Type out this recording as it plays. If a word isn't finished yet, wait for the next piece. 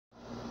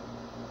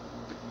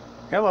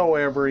Hello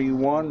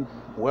everyone,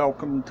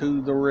 welcome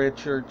to the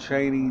Richard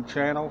Cheney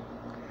channel.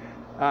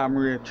 I'm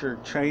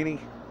Richard Cheney.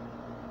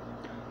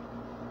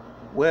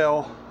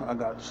 Well, I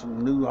got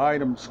some new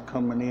items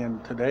coming in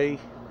today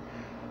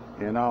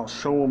and I'll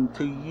show them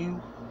to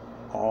you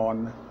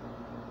on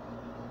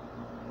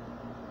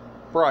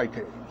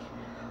Friday.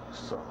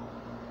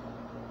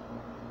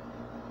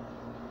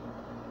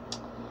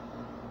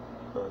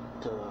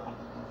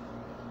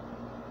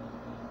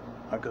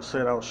 Like I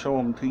said, I'll show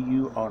them to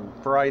you on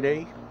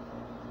Friday.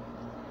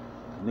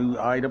 New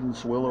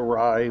items will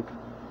arrive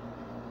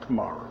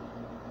tomorrow,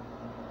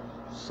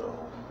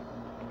 so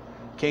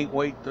can't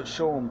wait to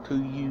show them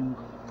to you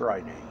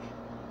Friday.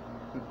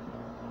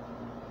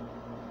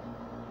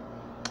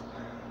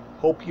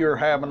 Hope you're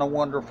having a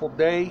wonderful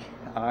day.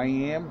 I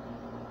am.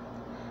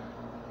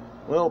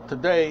 Well,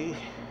 today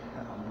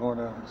I'm going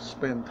to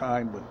spend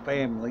time with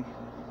family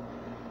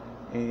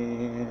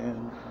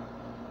and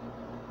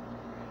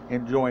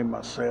enjoy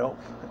myself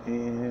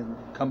and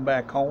come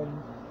back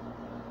home,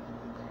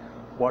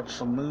 watch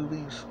some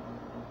movies,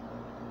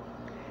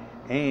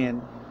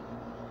 and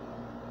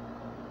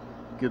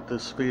get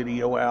this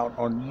video out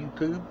on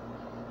YouTube,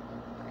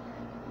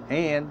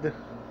 and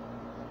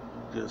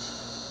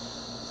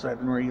just sit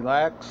and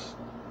relax,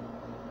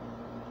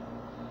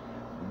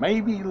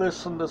 maybe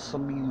listen to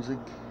some music,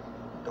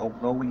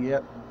 don't know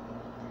yet,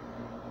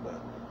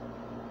 but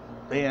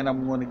then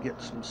I'm going to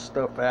get some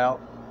stuff out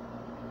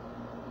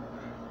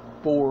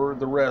for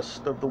the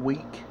rest of the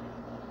week.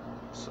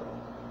 So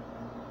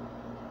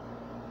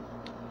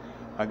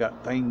I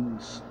got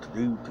things to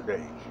do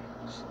today,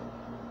 so.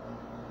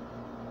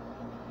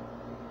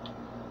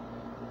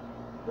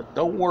 But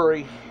don't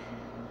worry,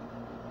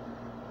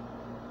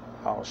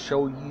 I'll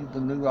show you the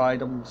new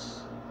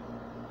items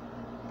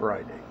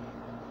Friday.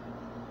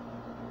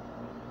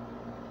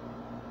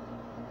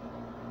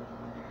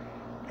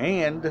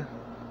 And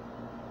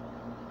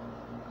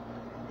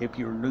if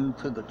you're new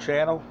to the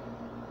channel,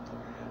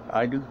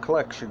 I do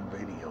collection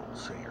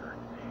videos here,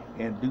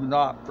 and do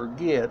not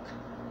forget,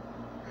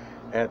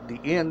 at the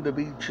end of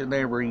each and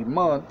every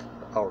month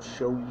I'll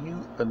show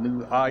you a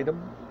new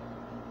item,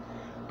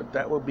 but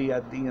that will be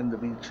at the end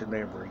of each and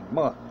every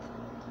month,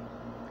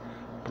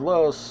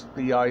 plus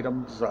the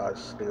items I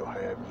still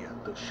have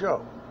yet to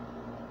show.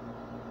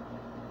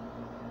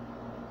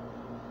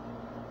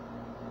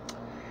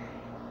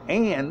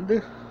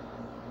 And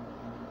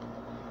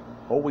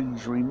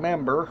always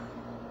remember,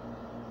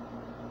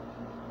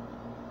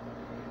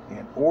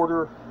 in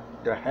order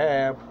to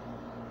have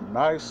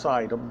nice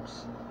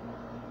items,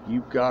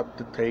 you've got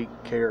to take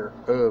care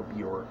of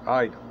your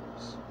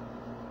items.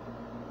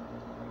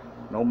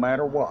 No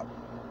matter what.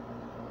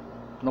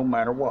 No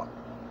matter what.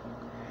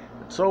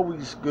 It's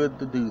always good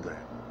to do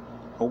that.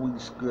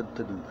 Always good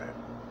to do that.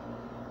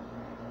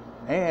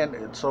 And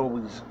it's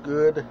always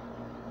good to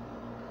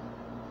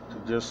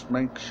just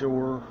make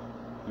sure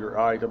your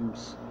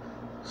items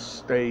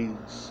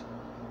stays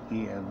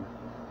in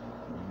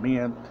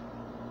mint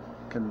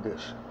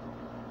condition.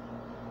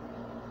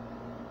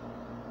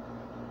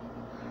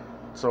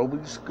 It's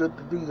always good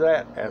to do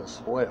that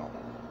as well.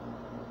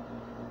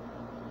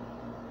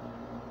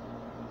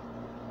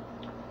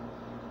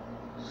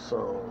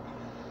 So,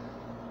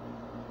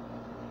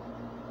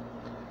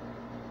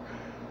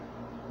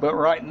 but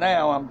right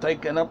now I'm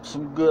taking up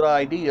some good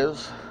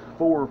ideas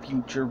for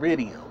future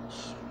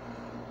videos.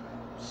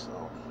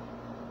 So,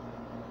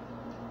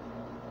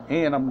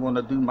 and I'm going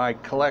to do my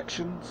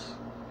collections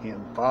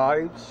in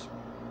 5s.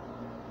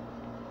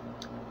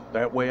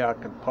 That way I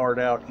can part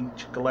out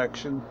each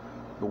collection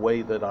the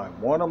way that I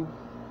want them,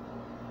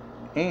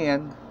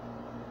 and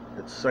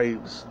it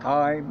saves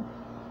time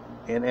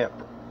and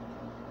effort.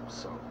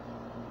 So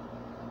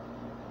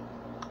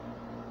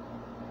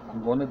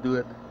I'm going to do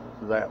it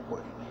that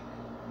way.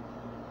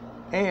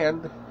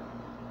 And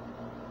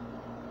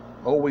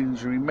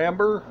always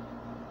remember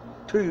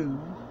to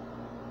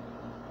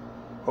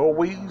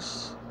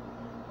always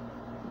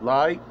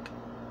like,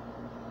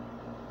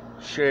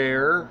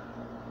 share,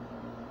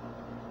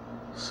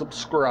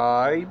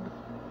 subscribe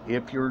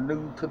if you're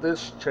new to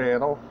this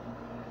channel,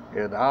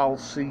 and I'll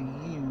see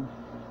you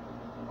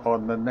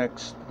on the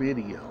next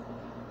video.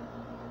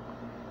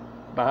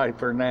 Bye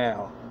for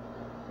now.